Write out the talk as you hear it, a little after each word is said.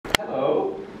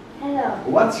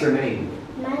What's your name?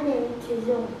 My name is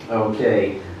Jung.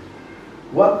 Okay.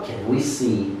 What can we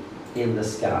see in the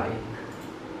sky?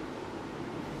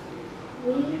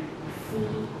 We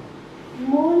see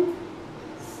moon,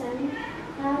 sun,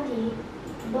 cloudy,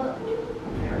 bird.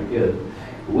 Very good.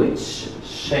 Which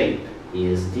shape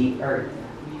is the earth?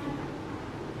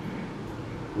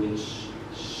 Which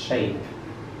shape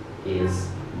is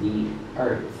the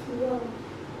earth? Roll.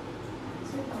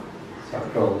 Circle.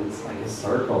 Circle, it's like a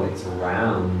circle, it's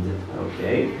round.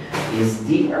 Okay. Is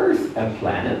the earth a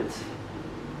planet?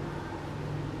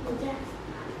 Yes.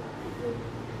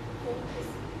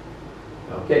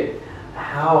 Okay.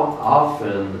 How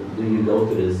often do you go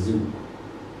to the zoo?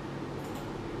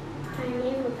 I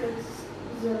never go to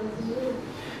the zoo.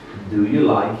 Do you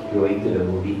like going to the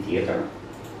movie theater?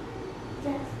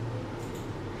 Yes.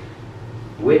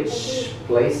 Which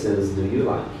places do you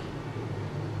like?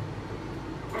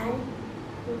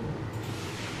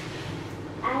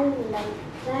 I like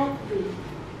library.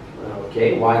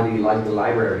 Okay, why do you like the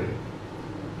library?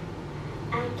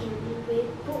 I can read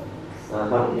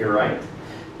books. You're right.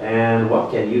 And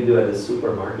what can you do at the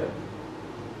supermarket?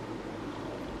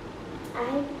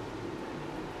 I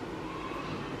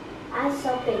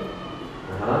shopping.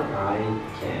 I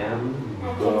can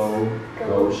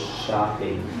go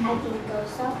shopping. I can go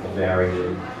shopping. Very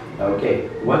good. Okay,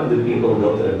 when do people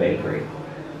go to the bakery?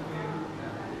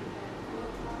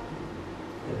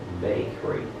 The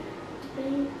bakery.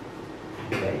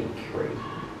 Bakery.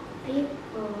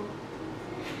 People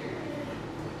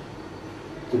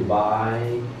To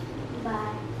buy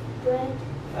bread,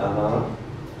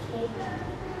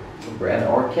 cake. bread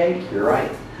or cake. You're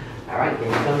right. All right, can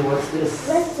you tell me what's this?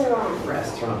 Restaurant.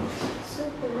 Restaurant.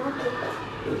 Supermarket.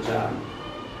 Good job.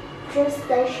 Train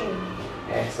station.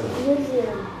 Excellent.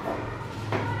 Museum.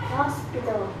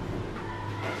 Hospital.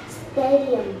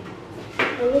 Stadium.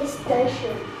 Police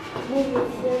station.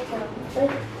 Movie theater.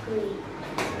 Bakery.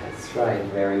 That's right.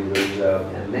 Very good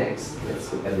job. And next,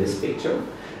 let's look at this picture.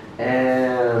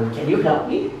 And can you help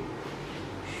me?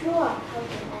 Sure. How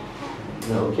can I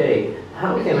help? Okay.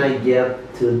 How can I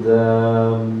get to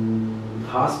the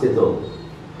hospital?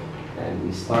 And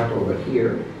we start over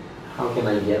here. How can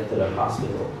I get to the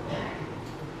hospital?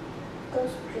 Go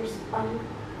straight on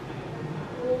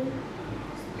Green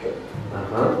Street. Turn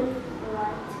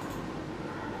right.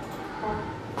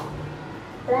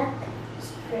 Black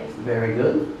Street. Very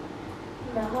good.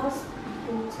 The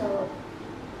hospital is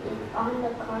on the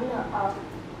corner of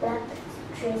Black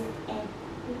Street and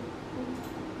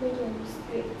Middle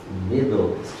Street.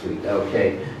 Middle Street.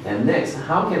 Okay. And next,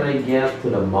 how can I get to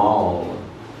the mall?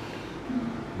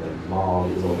 The mall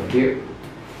is over here.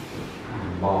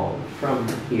 Mall from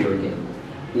here again.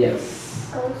 Yes.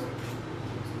 Go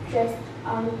straight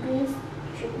on Green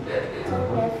Street.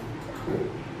 Turn left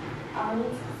on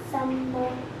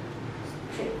Summer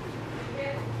Street.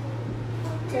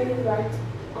 Turn right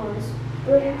on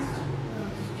Spring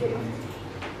Street.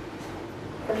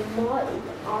 The mall is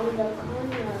on the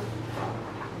corner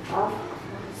of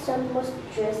Summer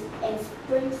Street and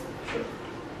Spring Street.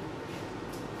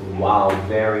 Wow,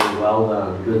 very well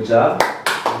done. Good job.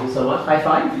 Thank you so much. High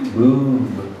five.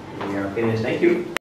 Boom. We are finished. Thank you.